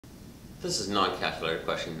This is non-calculator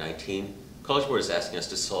question 19. College Board is asking us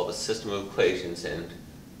to solve a system of equations and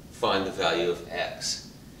find the value of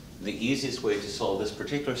x. The easiest way to solve this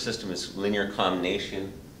particular system is linear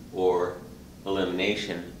combination or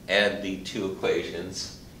elimination. Add the two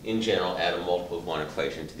equations. In general, add a multiple of one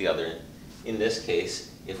equation to the other. In this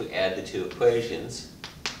case, if we add the two equations,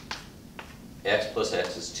 x plus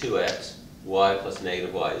x is 2x, y plus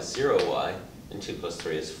negative y is 0y, and 2 plus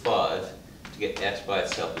 3 is 5. To get x by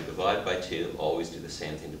itself, we divide by 2, always do the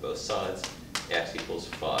same thing to both sides. X equals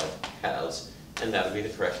 5 halves, and that would be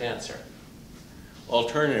the correct answer.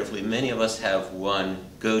 Alternatively, many of us have one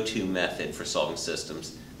go-to method for solving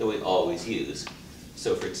systems that we always use.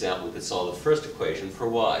 So for example, we could solve the first equation for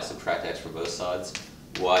y. Subtract x from both sides.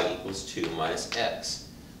 Y equals 2 minus x.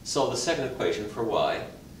 Solve the second equation for y.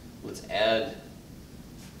 Let's add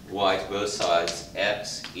y to both sides.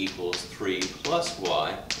 X equals 3 plus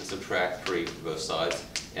y, and subtract 3 from both sides.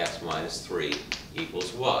 X minus 3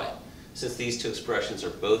 equals y. Since these two expressions are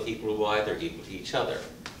both equal to y, they're equal to each other.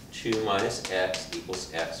 2 minus x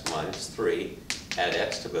equals x minus 3. Add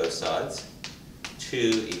x to both sides.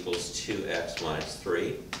 2 equals 2x minus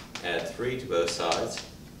 3. Add 3 to both sides.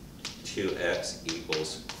 2x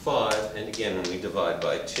equals 5. And again, when we divide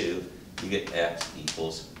by 2, you get x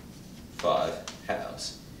equals 5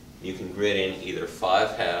 halves. You can grid in either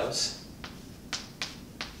 5 halves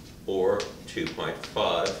or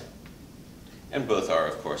 2.5, and both are,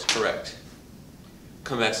 of course, correct.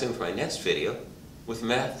 Come back soon for my next video. With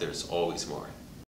math, there's always more.